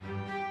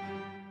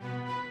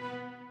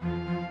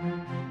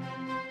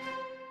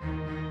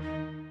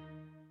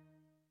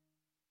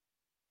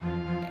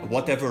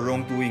whatever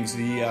wrongdoings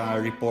we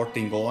are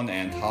reporting on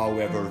and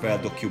however well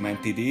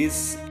documented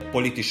is,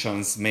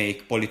 politicians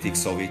make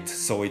politics of it.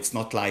 So it's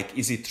not like,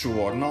 is it true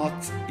or not?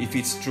 If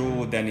it's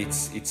true, then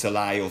it's a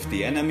lie of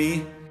the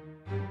enemy.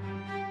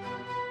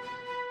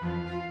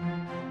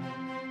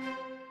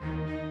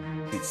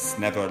 It's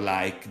never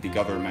like the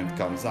government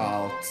comes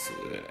out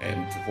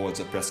and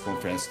holds a press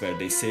conference where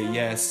they say,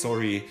 yes,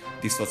 sorry,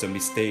 this was a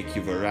mistake,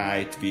 you were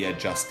right, we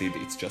adjusted.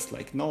 It's just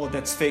like, no,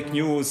 that's fake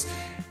news.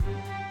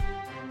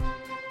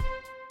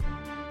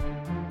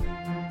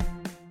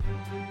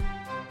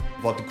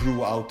 What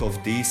grew out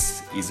of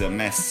this is a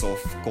mess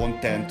of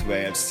content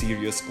where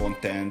serious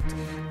content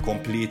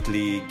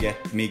completely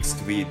get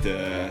mixed with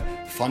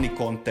funny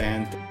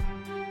content.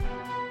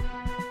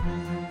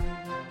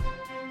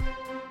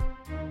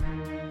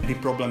 The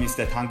problem is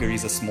that Hungary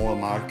is a small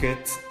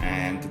market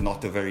and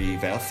not a very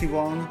wealthy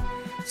one,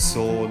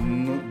 so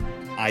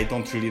I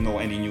don't really know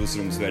any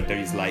newsrooms where there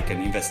is like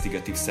an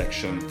investigative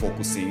section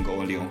focusing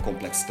only on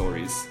complex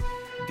stories.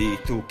 The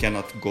two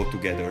cannot go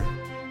together.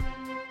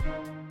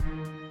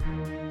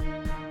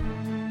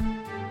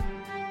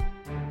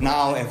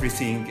 Now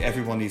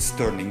everyone is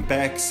turning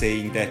back,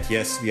 saying that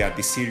yes, we are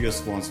the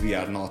serious ones, we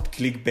are not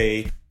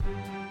clickbait.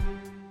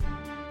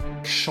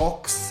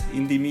 Shocks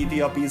in the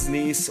media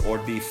business or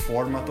the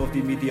format of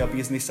the media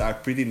business are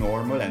pretty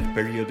normal and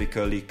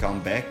periodically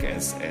come back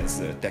as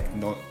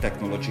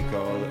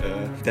technological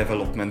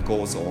development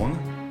goes on,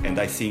 and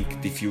I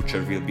think the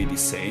future will be the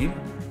same.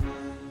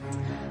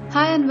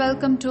 Hi and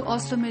welcome to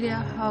Oslo Media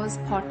House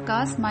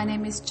podcast. My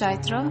name is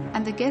Chaitra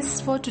and the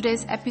guest for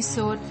today's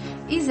episode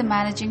is a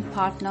managing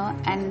partner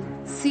and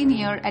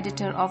senior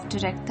editor of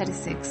Direct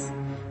 36,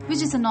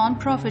 which is a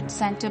non-profit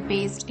center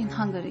based in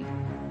Hungary.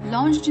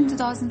 Launched in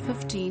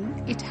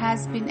 2015, it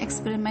has been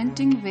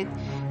experimenting with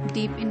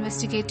deep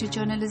investigative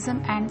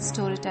journalism and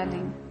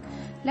storytelling.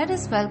 Let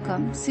us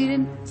welcome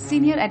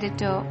senior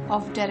editor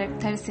of Direct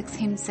 36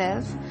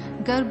 himself,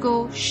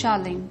 Gergo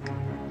Schalling.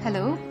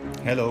 Hello.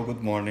 Hello,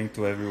 good morning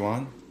to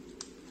everyone.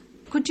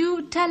 Could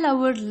you tell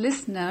our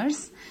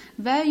listeners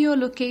where you're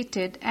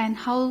located and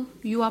how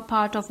you are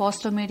part of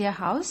Oslo Media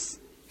House?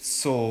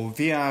 So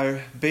we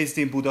are based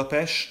in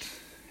Budapest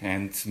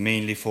and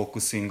mainly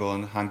focusing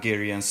on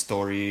Hungarian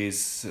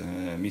stories,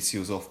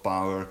 misuse of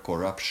power,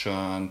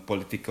 corruption,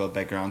 political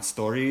background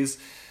stories.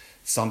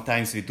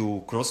 Sometimes we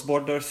do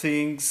cross-border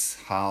things,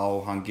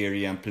 how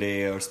Hungarian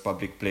players,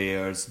 public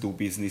players do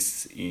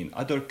business in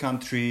other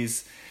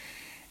countries.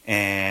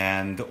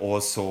 And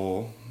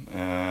also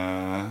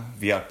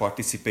we are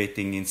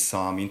participating in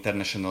some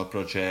international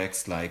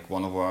projects, like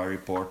one of our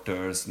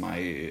reporters,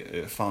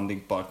 my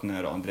founding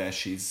partner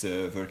András, is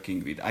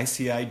working with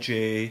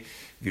ICIJ.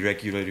 We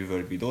regularly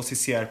work with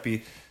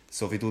OCCRP,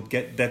 so we do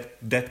get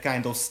that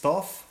kind of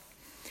stuff.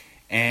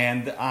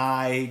 And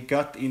I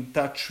got in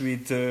touch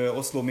with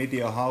Oslo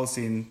Media House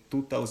in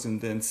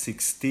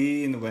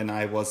 2016 when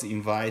I was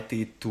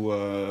invited to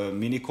a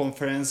mini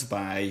conference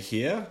by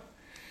here.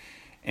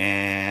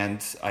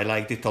 And I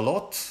liked it a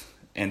lot.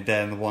 And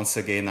then once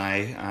again,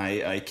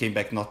 I came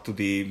back not to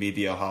the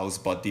media house,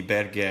 but the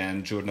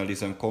Bergen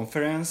Journalism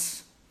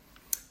Conference.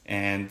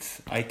 And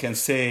I can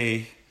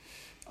say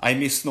I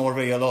miss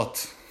Norway a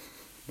lot.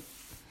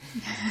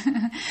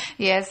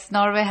 Yes,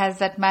 Norway has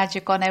that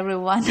magic on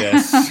everyone.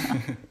 Yes.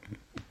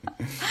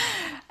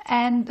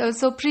 And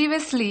so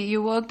previously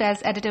you worked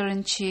as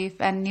editor-in-chief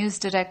and news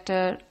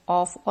director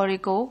of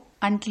Origo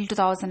until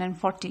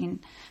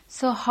 2014.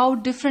 So how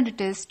different it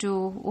is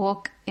to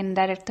work in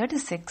Direct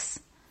 36?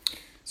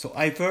 So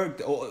I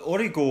worked,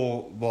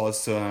 Origo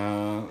was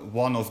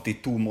one of the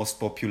two most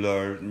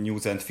popular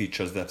news and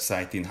features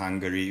websites in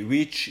Hungary,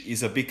 which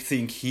is a big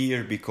thing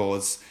here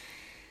because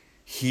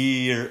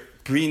here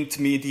print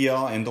media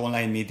and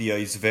online media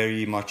is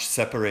very much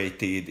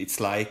separated. It's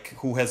like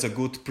who has a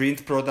good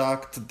print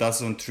product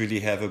doesn't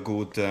really have a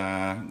good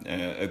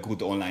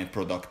online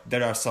product.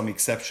 There are some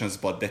exceptions,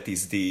 but that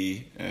is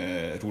the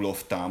rule of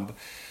thumb.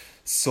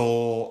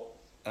 So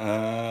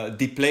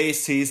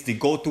the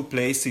go-to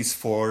places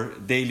for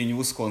daily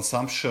news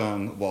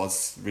consumption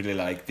was really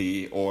like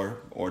the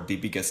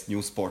biggest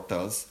news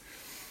portals,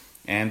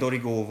 and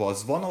Origo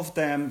was one of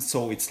them.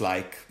 So it's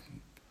like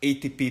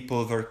 80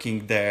 people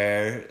working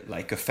there,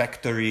 like a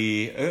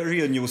factory, a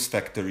real news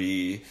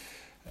factory.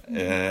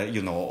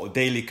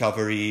 Daily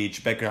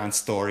coverage, background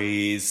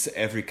stories,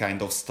 every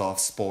kind of stuff,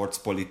 sports,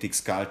 politics,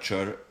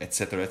 culture,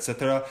 etc.,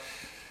 etc.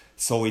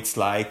 So it's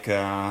like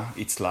a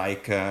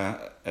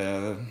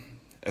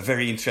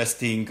very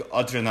interesting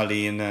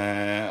adrenaline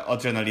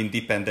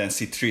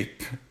dependency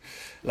trip.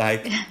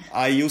 Like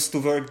I used to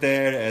work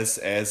there as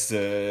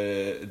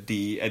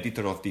the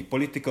editor of the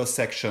political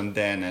section,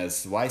 then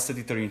as vice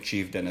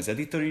editor-in-chief, then as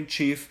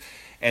editor-in-chief,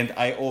 and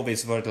I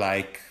always worked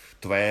like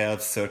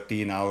 12,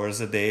 13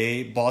 hours a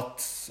day,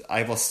 but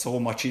I was so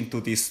much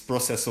into this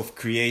process of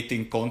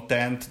creating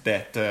content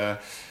that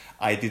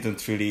I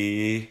didn't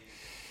really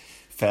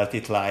felt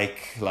it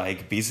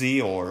like busy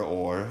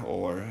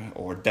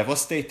or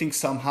devastating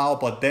somehow.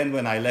 But then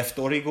when I left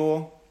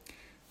Origo,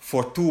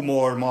 for 2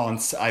 more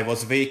months, I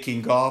was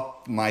waking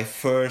up. My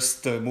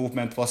first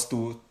movement was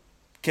to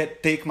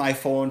take my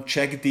phone,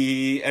 check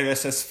the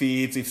RSS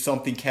feeds. If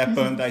something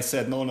happened, I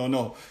said,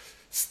 no,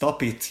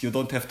 stop it. You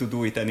don't have to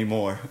do it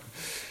anymore.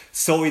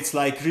 So it's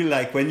like really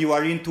like when you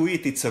are into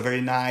it, it's a very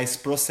nice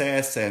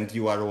process and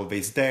you are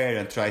always there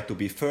and try to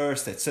be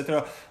first,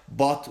 etc.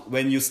 But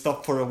when you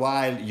stop for a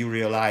while, you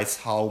realize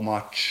how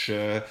much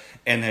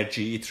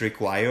energy it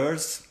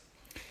requires.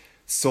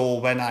 So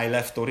when I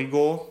left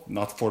Origo,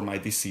 not for my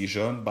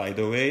decision, by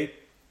the way,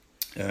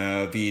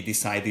 we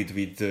decided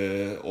with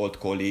old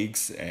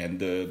colleagues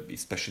and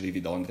especially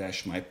with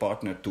András, my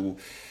partner, to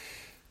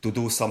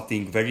do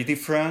something very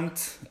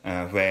different,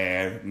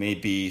 where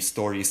maybe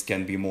stories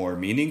can be more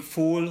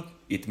meaningful.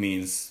 It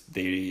means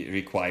they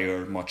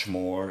require much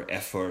more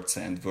efforts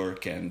and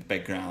work and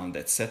background,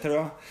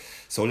 etc.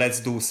 So let's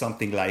do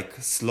something like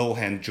slow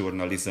hand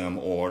journalism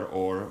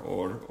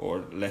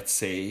or let's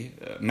say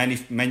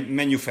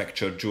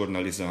manufactured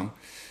journalism.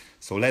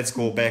 So let's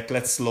go back,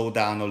 let's slow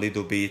down a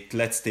little bit,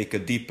 let's take a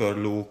deeper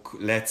look,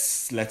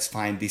 let's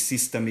find the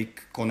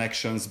systemic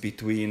connections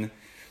between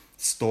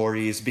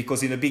stories,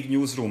 because in a big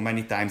newsroom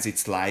many times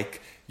it's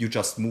like you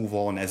just move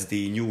on as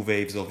the new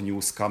waves of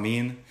news come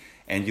in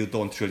and you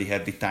don't really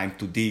have the time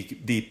to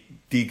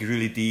dig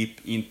really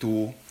deep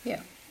into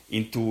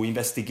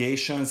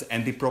investigations.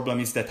 And the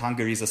problem is that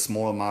Hungary is a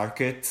small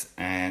market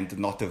and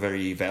not a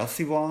very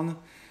wealthy one,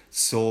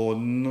 so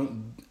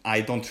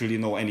I don't really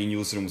know any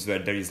newsrooms where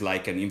there is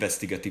like an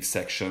investigative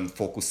section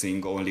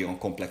focusing only on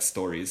complex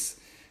stories.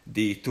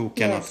 The two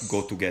cannot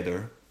go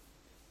together.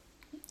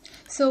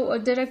 So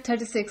Direct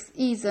 36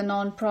 is a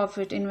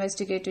non-profit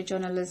investigative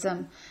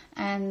journalism,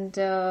 and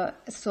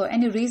so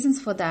any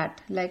reasons for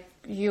that? Like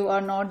you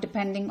are not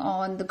depending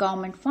on the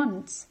government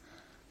funds?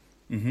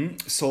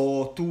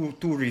 So two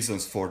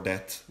reasons for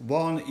that.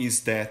 One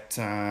is that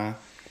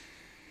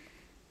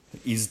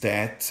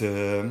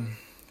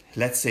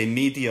let's say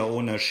media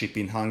ownership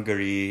in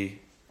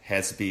Hungary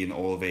has been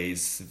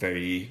always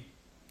very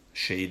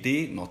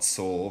shady, not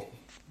so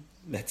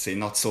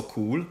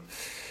cool.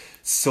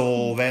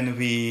 So when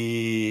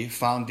we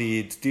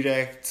founded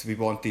Direct, we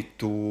wanted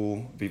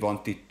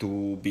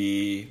to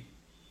be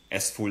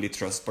as fully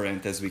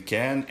transparent as we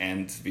can,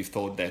 and we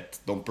thought that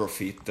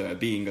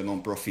being a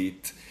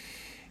non-profit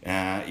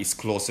is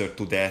closer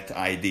to that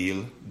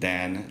ideal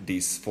than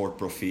these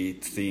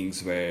for-profit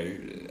things where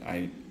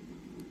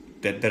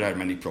that there are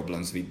many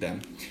problems with them.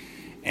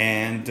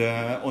 And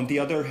on the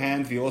other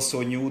hand, we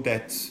also knew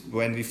that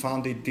when we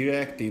founded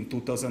Direct in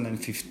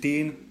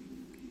 2015.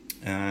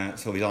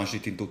 So we launched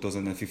it in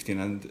 2015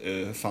 and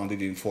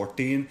founded in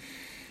 2014.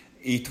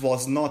 It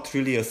was not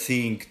really a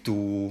thing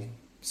to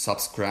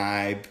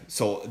subscribe.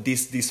 So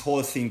this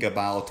whole thing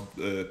about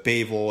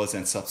paywalls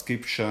and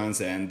subscriptions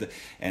and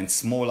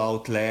small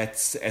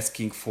outlets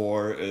asking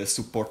for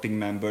supporting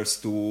members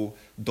to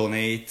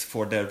donate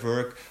for their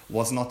work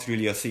was not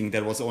really a thing.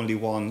 There was only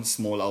one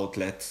small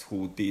outlet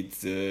who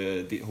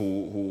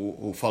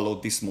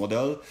followed this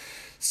model.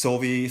 So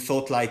we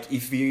thought, like,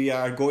 if we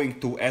are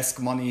going to ask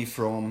money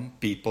from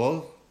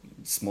people,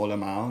 small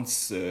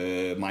amounts,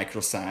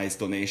 micro-sized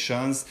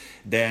donations,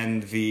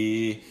 then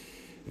we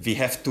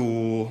have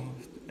to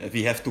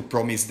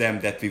promise them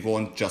that we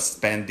won't just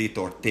spend it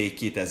or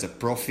take it as a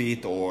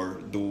profit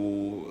or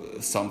do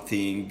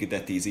something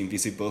that is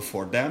invisible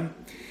for them.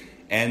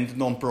 And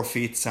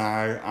non-profits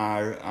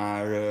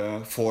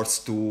are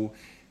forced to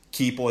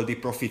keep all the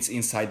profits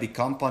inside the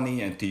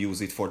company and to use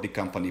it for the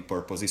company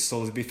purposes.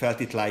 So we felt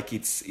it like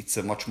it's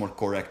a much more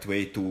correct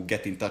way to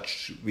get in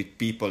touch with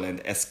people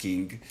and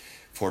asking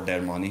for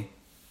their money.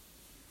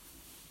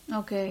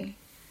 Okay.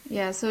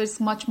 Yeah, so it's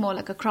much more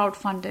like a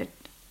crowdfunded.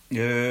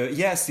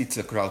 Yes, it's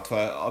a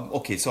crowdfunded.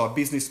 Okay, so our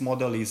business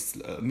model is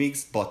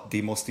mixed, but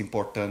the most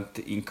important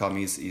income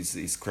is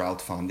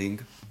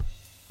crowdfunding.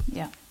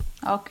 Yeah.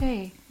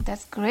 Okay,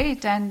 that's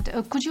great. And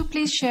could you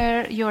please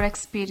share your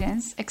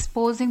experience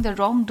exposing the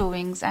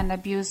wrongdoings and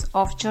abuse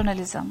of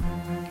journalism?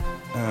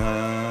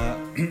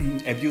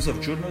 Abuse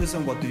of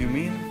journalism, what do you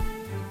mean?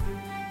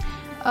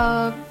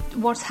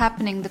 What's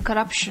happening, the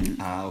corruption.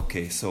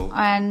 Okay, so...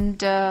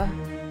 And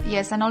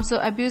yes, and also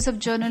abuse of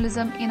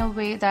journalism in a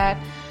way that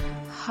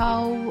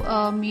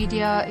how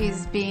media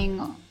is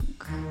being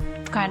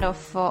kind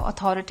of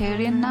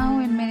authoritarian now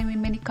in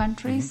many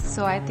countries. Mm-hmm.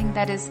 So I think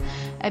that is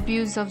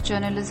abuse of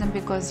journalism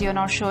because you're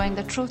not showing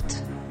the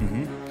truth.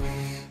 Mm-hmm.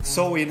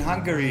 So in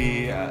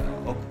Hungary,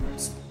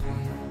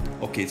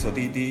 so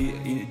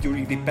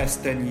during the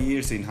past 10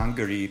 years in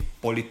Hungary,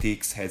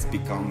 politics has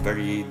become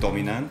very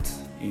dominant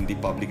in the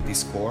public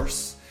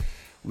discourse,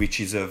 which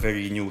is a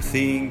very new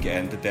thing,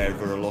 and there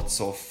were lots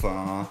of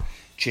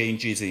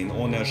changes in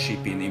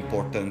ownership in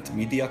important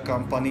media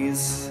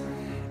companies.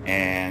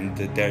 And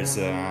there's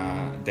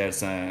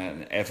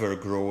an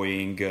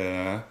ever-growing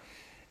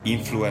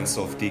influence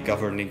of the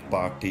governing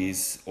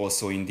parties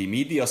also in the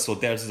media. So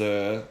there's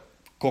a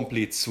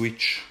complete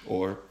switch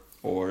or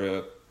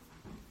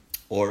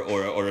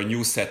a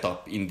new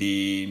setup in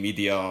the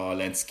media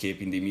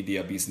landscape, in the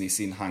media business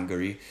in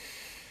Hungary.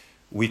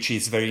 which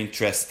is very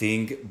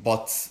interesting.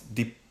 But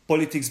the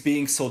politics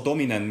being so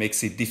dominant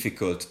makes it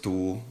difficult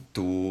to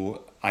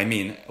I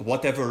mean,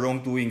 whatever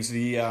wrongdoings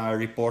we are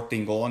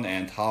reporting on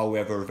and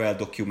however well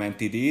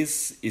documented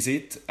is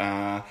it,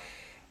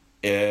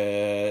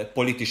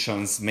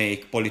 politicians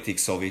make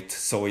politics of it.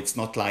 So it's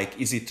not like,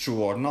 is it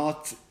true or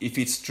not? If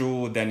it's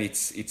true, then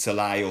it's a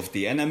lie of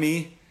the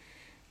enemy.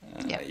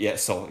 Yeah,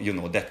 so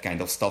that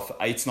kind of stuff.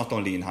 It's not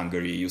only in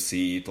Hungary. You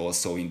see it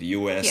also in the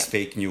US,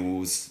 fake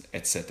news,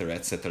 etc.,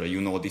 etc.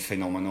 The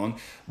phenomenon.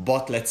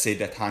 But let's say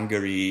that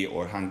Hungary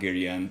or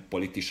Hungarian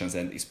politicians,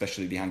 and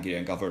especially the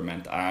Hungarian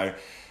government, are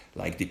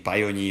like the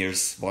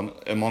pioneers,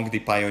 among the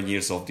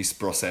pioneers of this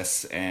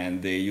process,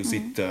 and they use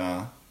it,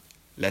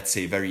 let's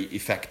say, very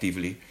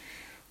effectively.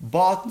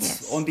 But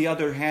on the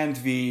other hand,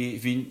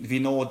 we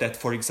know that,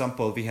 for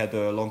example, we had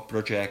a long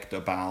project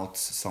about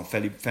some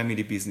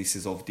family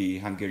businesses of the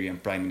Hungarian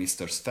Prime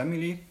Minister's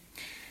family,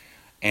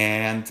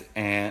 and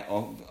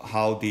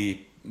how the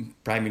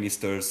Prime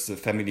Minister's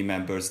family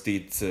members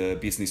did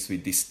business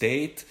with the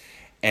state.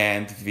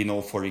 And we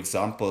know, for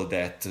example,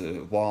 that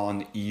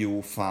one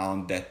EU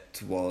fund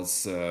that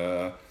was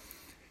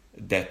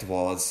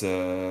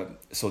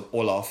so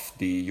Olaf,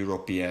 the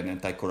European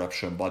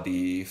anti-corruption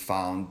body,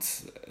 found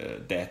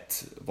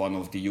that one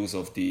of the use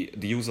of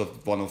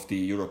one of the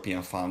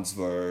European funds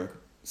were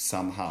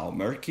somehow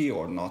murky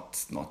or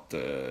not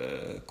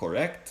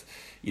correct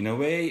in a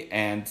way,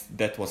 and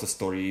that was a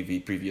story we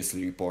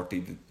previously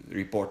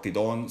reported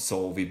on.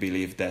 So we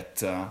believe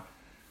that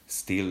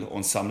still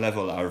on some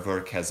level our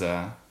work has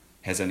an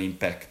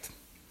impact.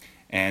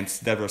 And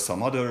there were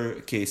some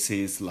other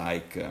cases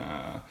like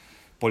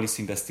police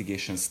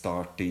investigations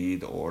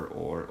started,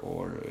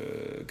 or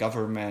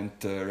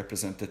government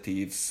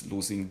representatives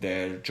losing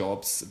their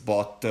jobs.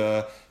 But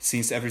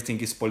since everything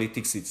is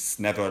politics, it's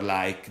never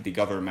like the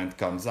government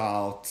comes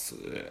out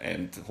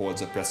and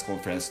holds a press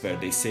conference where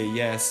they say,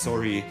 yes,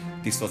 sorry,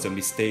 this was a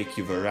mistake,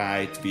 you were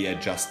right, we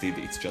adjusted.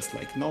 It's just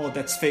like, no,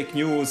 that's fake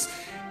news.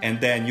 And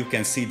then you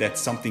can see that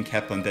something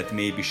happened that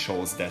maybe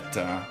shows that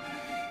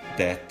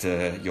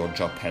your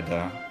job had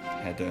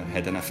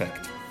an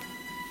effect.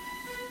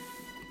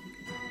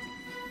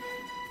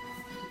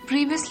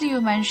 Previously,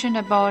 you mentioned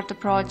about the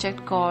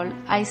project called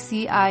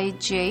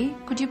ICIJ.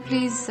 Could you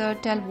please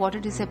tell what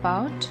it is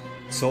about?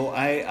 So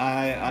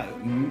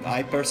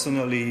I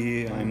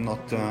personally, I'm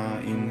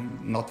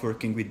not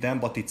working with them,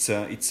 but it's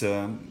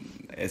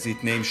as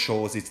its name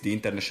shows, it's the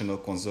International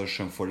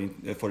Consortium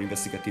for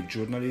Investigative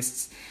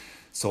Journalists.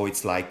 So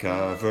it's like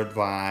a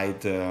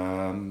worldwide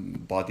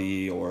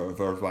body or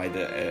worldwide,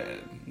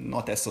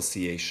 not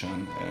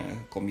association,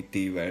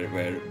 committee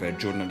where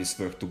journalists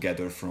work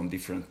together from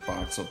different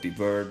parts of the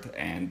world.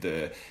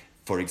 And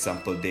for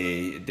example,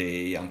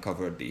 they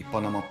uncovered the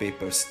Panama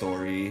Papers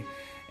story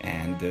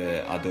and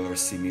other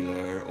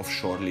similar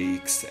offshore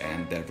leaks.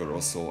 And there were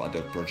also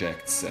other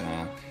projects.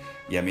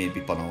 Maybe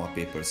Panama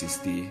Papers is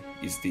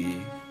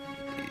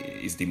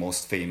the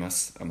most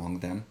famous among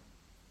them.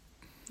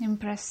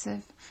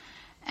 Impressive.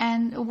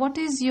 And what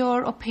is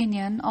your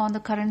opinion on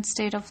the current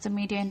state of the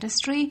media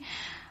industry?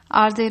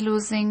 Are they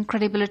losing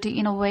credibility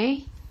in a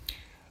way?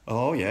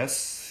 Oh,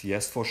 yes,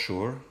 for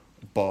sure.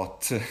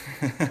 But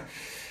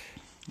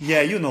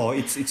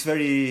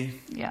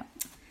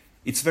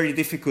it's very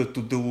difficult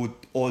to do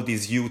all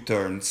these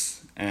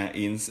U-turns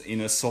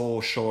in a so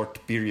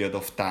short period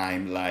of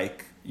time.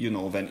 Like,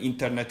 when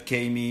internet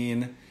came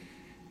in,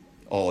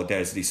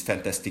 there's this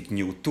fantastic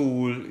new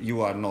tool.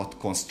 You are not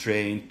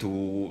constrained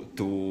to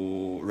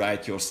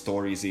write your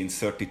stories in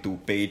 32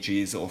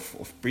 pages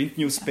of print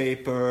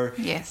newspaper.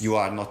 Yes. You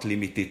are not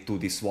limited to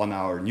this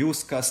 1-hour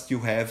newscast you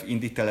have in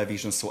the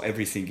television, so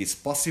everything is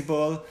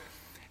possible.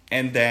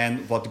 And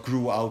then what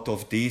grew out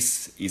of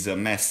this is a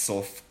mess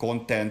of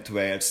content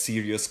where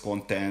serious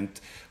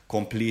content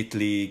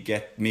completely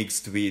get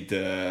mixed with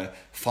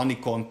funny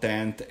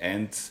content,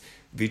 and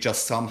we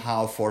just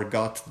somehow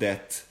forgot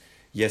that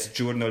yes,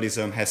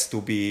 journalism has to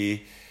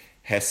be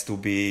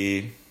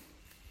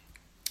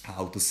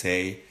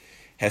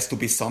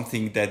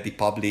something that the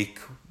public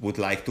would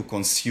like to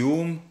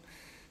consume.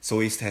 So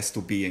it has to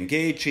be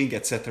engaging,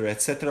 etc.,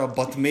 etc.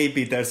 But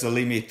maybe there's a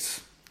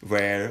limit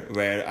where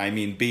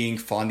being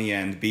funny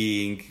and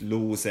being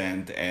loose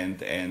and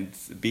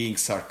being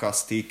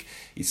sarcastic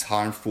is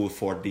harmful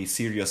for the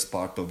serious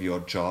part of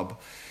your job.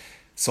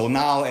 So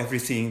now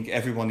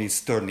everyone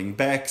is turning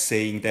back,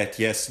 saying that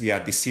yes, we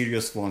are the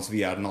serious ones,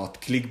 we are not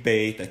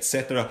clickbait,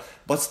 etc.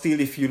 But still,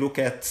 if you look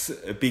at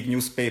big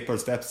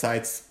newspapers,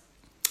 websites,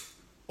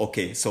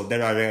 okay, so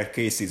there are rare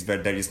cases where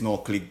there is no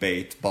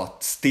clickbait,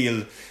 but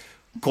still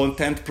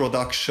content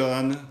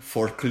production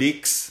for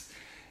clicks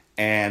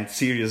and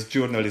serious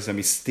journalism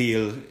is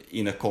still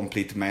in a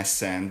complete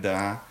mess. And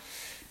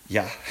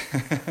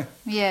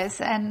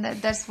Yes, and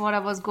that's what I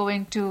was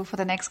going to for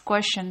the next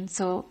question.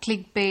 So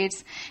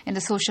clickbaits in the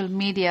social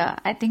media,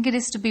 I think it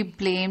is to be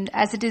blamed,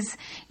 as it is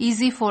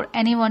easy for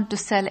anyone to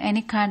sell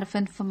any kind of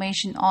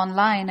information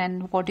online.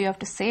 And what do you have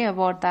to say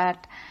about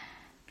that?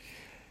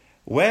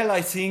 Well,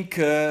 I think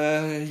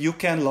you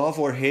can love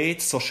or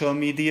hate social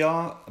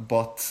media,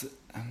 but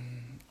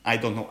I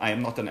don't know. I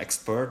am not an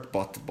expert,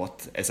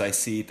 but as I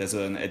see it as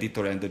an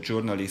editor and a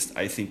journalist,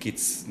 I think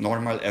it's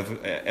normal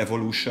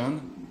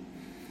evolution.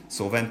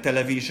 So when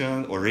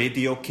television or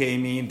radio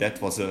came in,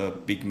 that was a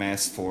big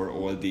mess for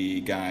all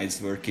the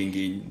guys working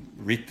in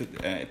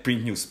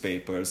print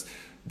newspapers.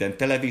 Then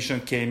television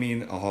came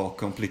in,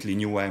 completely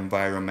new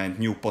environment,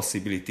 new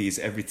possibilities,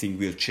 everything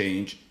will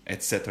change,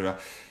 etc.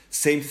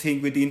 Same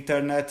thing with the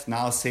internet,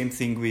 now same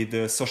thing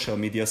with social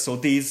media. So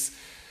these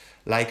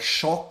like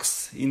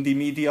shocks in the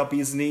media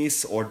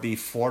business or the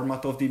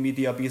format of the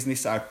media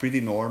business are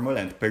pretty normal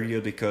and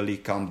periodically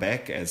come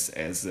back as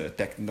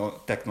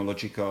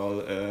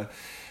technological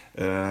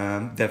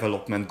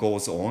development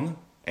goes on,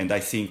 and I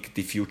think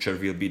the future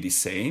will be the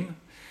same.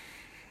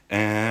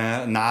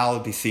 Now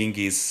the thing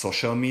is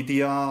social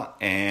media,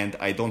 and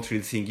I don't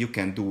really think you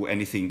can do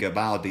anything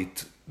about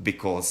it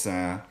because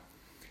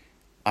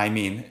I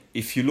mean,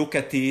 if you look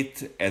at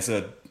it as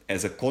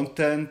a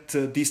content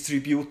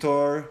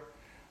distributor,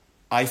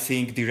 I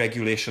think the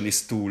regulation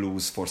is too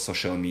loose for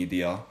social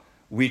media,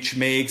 which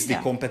makes the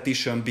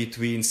competition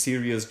between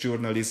serious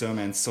journalism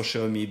and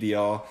social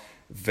media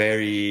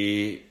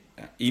very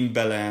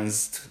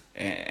imbalanced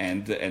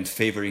and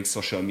favoring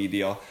social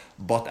media.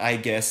 But I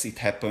guess it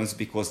happens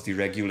because the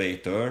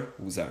regulator,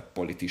 who are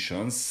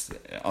politicians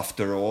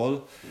after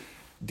all,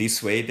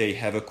 this way they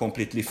have a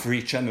completely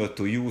free channel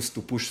to use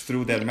to push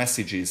through their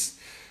messages.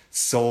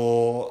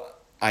 So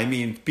I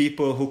mean,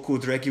 people who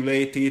could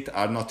regulate it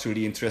are not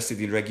really interested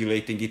in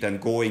regulating it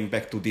and going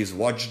back to these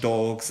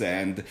watchdogs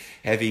and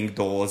having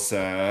those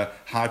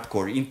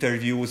hardcore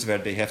interviews where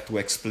they have to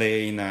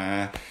explain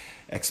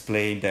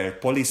their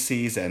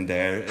policies and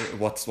their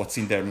what's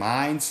in their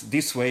minds.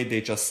 This way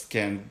they just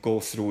can go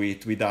through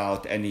it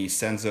without any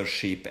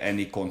censorship,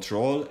 any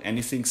control,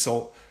 anything.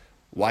 So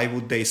why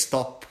would they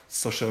stop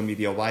social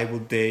media? Why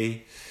would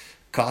they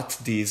cut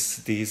these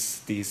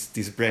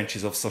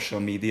branches of social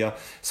media?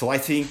 So I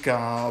think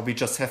we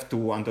just have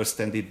to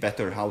understand it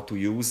better, how to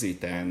use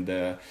it, and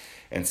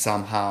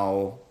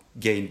somehow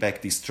gain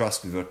back this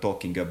trust we were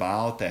talking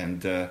about.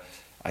 And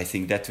I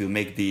think that will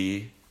make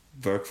the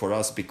work for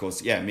us,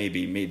 because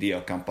maybe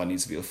media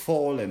companies will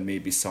fall and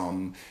maybe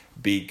some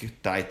big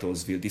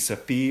titles will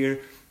disappear,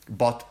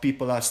 but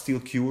people are still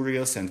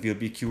curious and will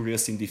be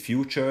curious in the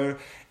future.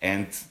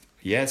 And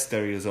yes,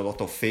 there is a lot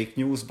of fake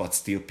news, but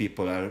still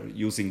people are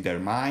using their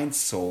minds.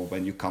 So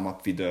when you come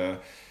up with a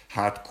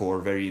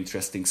hardcore, very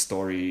interesting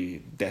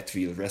story, that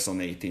will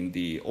resonate in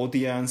the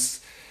audience.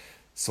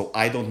 So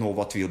I don't know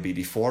what will be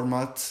the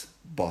format,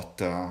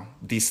 but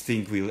this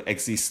thing will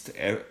exist,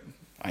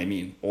 I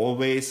mean,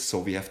 always. So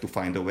we have to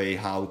find a way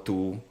how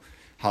to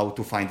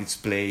find its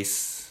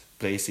place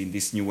in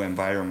this new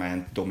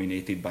environment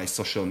dominated by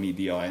social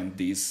media and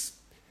these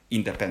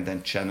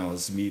independent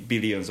channels,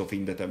 billions of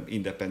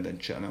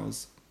independent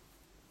channels.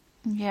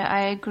 Yeah,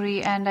 I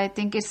agree. And I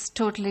think it's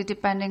totally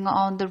depending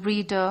on the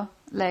reader.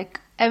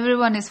 Like,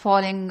 everyone is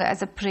falling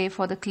as a prey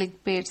for the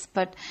clickbaits,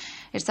 but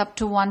it's up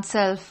to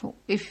oneself.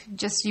 If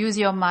just use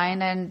your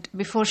mind and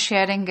before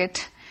sharing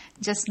it,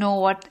 just know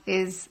what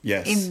is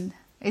in.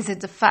 Is it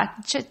the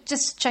fact?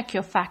 Just check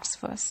your facts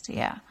first.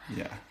 Yeah.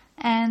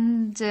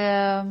 And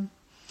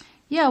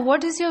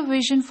what is your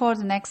vision for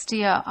the next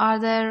year? Are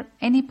there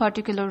any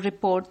particular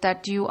report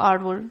that you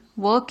are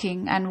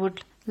working and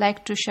would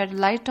like to shed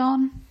light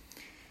on?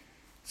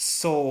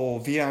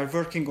 So we are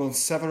working on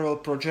several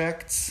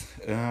projects,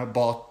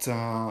 but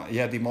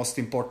the most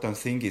important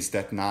thing is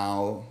that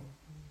now,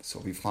 so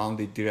we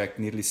founded Direct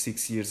nearly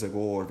 6 years ago,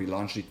 or we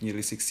launched it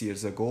nearly 6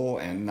 years ago,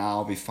 and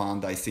now we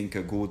found, I think,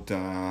 a good...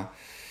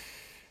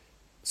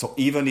 So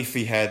even if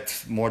we had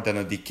more than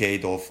a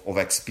decade of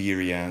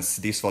experience,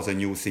 this was a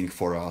new thing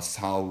for us.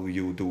 How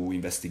you do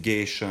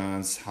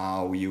investigations,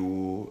 how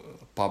you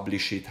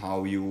publish it,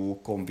 how you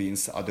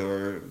convince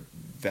other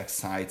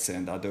websites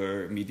and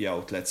other media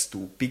outlets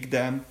to pick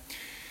them.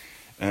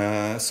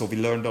 So we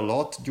learned a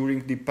lot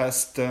during the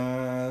past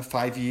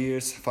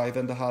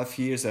 5.5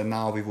 years, and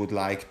now we would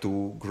like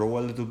to grow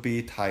a little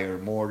bit, hire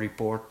more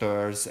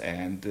reporters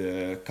and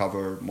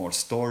cover more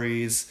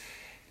stories,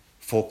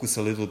 focus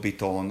a little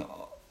bit on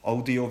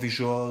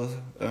audiovisual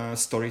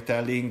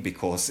storytelling,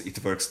 because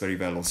it works very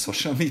well on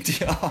social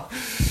media.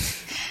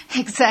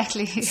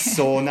 Exactly.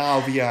 So now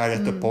we are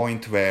at the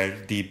point where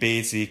the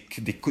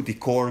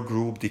core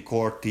group, the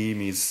core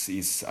team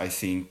is I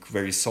think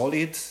very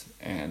solid,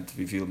 and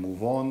we will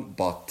move on,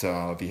 but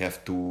we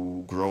have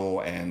to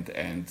grow, and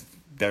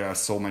there are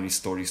so many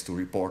stories to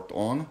report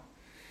on.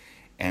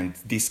 And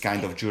this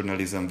kind of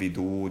journalism we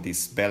do,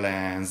 this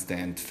balanced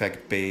and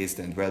fact-based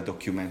and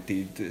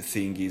well-documented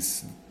thing,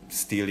 is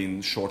still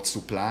in short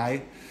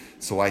supply.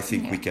 So I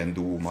think we can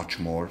do much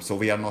more. So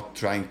we are not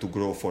trying to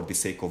grow for the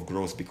sake of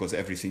growth, because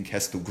everything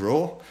has to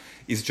grow.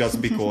 It's just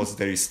because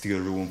there is still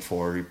room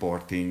for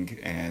reporting.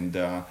 And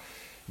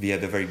we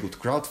had a very good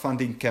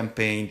crowdfunding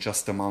campaign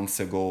just a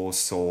month ago.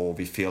 So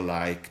we feel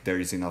like there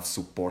is enough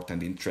support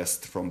and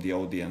interest from the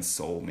audience.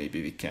 So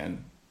maybe we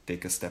can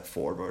take a step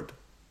forward.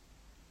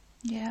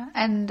 Yeah,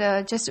 and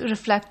just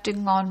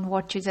reflecting on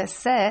what you just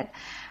said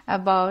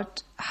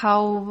about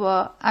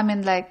how,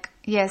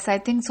 yes, I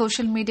think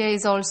social media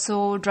is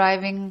also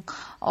driving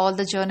all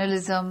the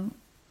journalism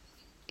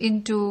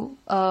into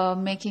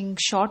making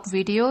short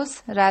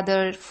videos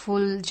rather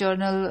full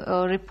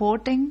journal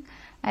reporting.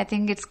 I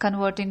think it's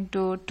converting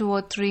to 2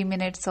 or 3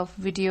 minutes of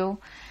video.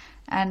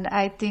 And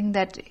I think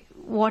that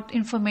what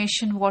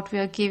we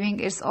are giving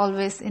is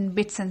always in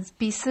bits and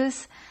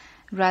pieces,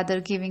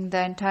 rather giving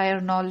the entire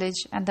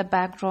knowledge and the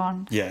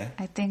background. Yeah,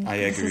 I think I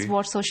this agree. is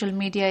what social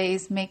media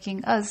is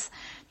making us,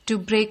 to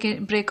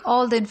break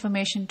all the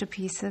information to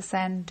pieces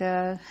and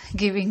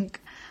giving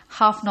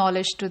half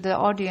knowledge to the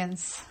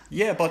audience.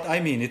 Yeah, but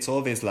I mean, it's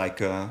always like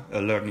a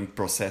learning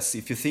process.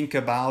 If you think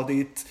about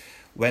it,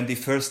 when the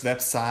first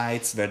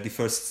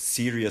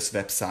serious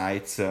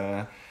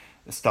websites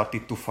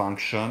started to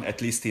function,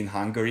 at least in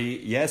Hungary,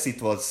 yes, it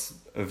was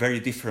a very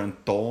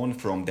different tone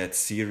from that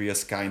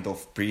serious kind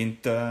of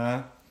print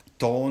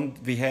tone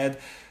we had.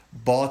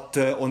 But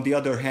on the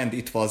other hand,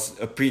 it was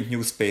a print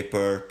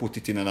newspaper, put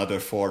it in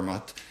another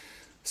format.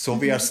 So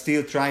we are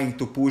still trying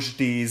to push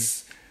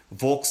these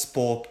Vox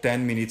Pop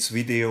 10 minutes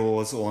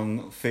videos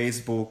on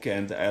Facebook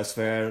and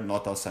elsewhere,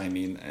 not us, I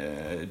mean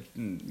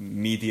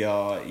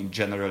media in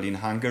general in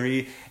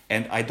Hungary.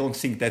 And I don't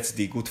think that's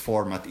the good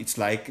format. It's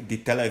like the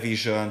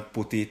television,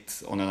 put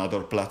it on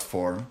another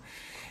platform.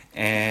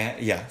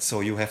 So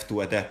you have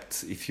to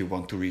adapt if you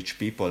want to reach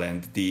people.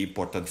 And the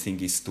important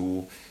thing is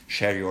to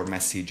share your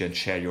message and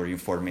share your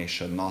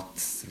information,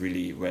 not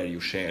really where you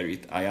share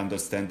it. I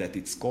understand that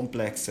it's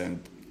complex and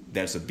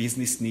there's a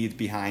business need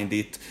behind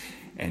it.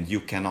 And you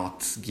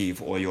cannot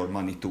give all your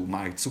money to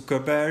Mark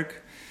Zuckerberg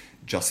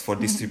just for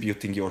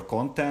distributing your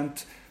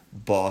content.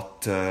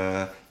 But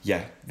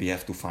we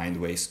have to find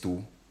ways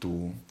to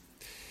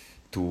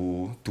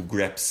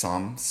grab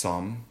some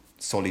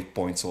solid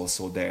points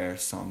also there,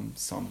 some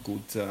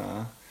good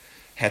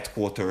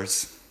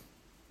headquarters.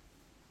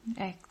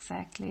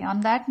 Exactly.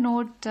 On that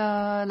note,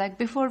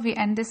 before we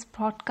end this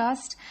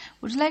podcast,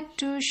 would you like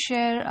to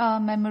share a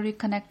memory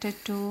connected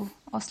to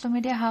Oslo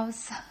Media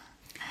House?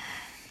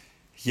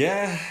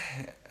 Yeah,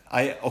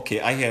 I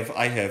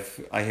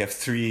have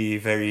 3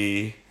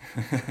 very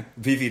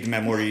vivid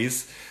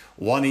memories.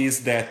 One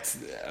is that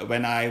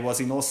when I was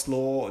in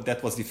Oslo,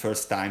 that was the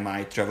first time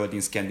I traveled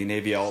in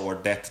Scandinavia or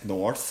that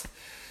north.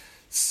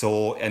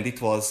 So, and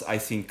it was, I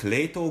think,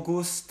 late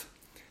August.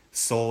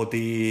 So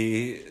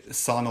the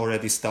sun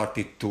already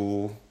started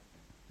to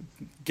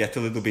get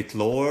a little bit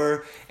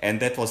lower, and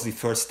that was the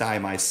first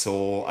time I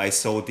saw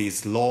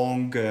these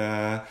long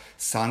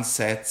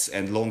sunsets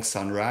and long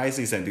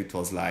sunrises, and it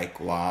was like,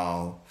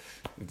 wow,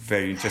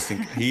 very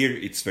interesting. Here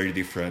it's very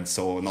different,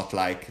 so not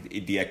like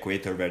the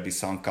equator where the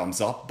sun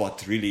comes up,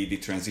 but really the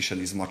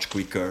transition is much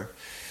quicker.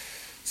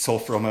 So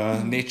from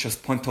a nature's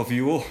point of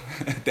view,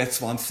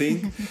 that's one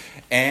thing.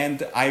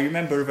 And I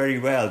remember very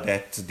well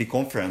that the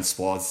conference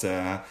was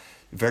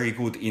very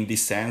good in the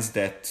sense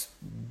that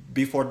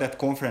before that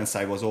conference,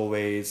 I was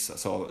always,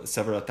 so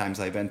several times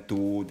I went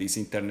to these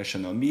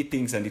international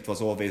meetings, and it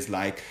was always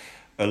like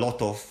a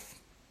lot of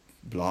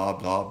blah,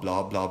 blah,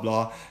 blah, blah,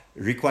 blah,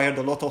 required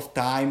a lot of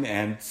time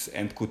and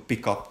could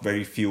pick up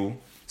very few.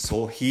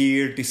 So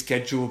here the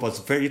schedule was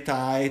very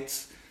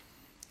tight.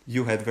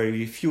 You had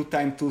very few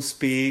time to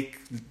speak,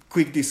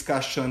 quick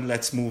discussion,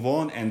 let's move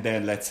on, and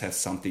then let's have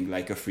something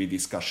like a free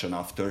discussion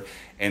after.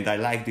 And I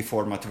like the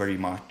format very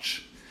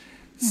much.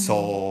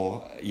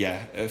 So,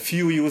 a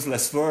few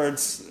useless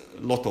words,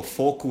 a lot of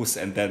focus,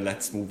 and then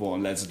let's move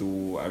on, let's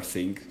do our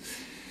thing.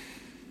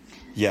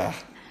 Yeah.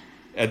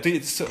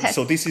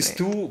 So this is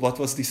 2. What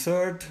was the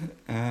third?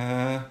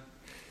 I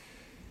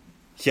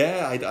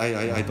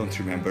don't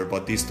remember,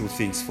 but these 2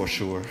 things for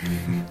sure.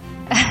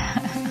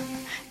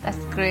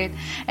 That's great.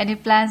 Any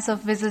plans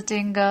of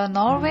visiting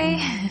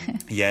Norway?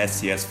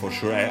 Yes, for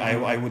sure.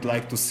 I would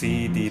like to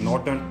see the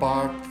northern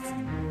part,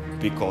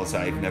 because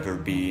I've never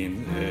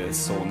been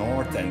so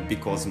north, and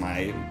because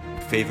my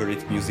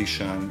favorite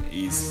musician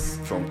is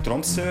from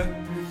Tromsø.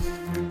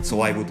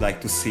 So I would like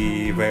to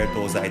see where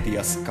those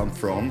ideas come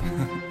from.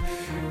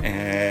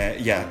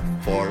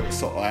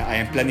 So I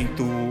am planning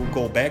to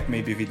go back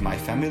maybe with my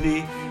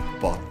family,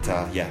 but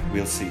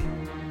we'll see.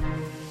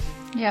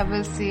 Yeah,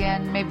 we'll see,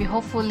 and maybe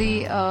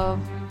hopefully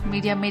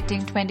Media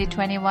Meeting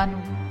 2021,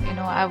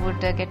 I would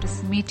get to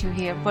meet you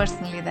here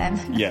personally then.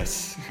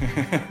 Yes.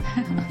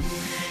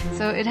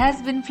 So it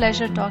has been a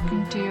pleasure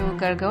talking to you,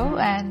 Gargav,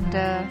 and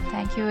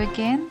thank you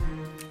again.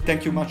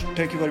 Thank you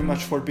very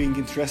much for being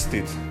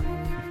interested.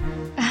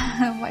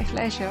 My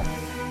pleasure.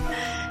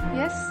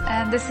 Yes,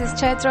 and this is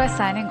Chaitra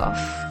signing off.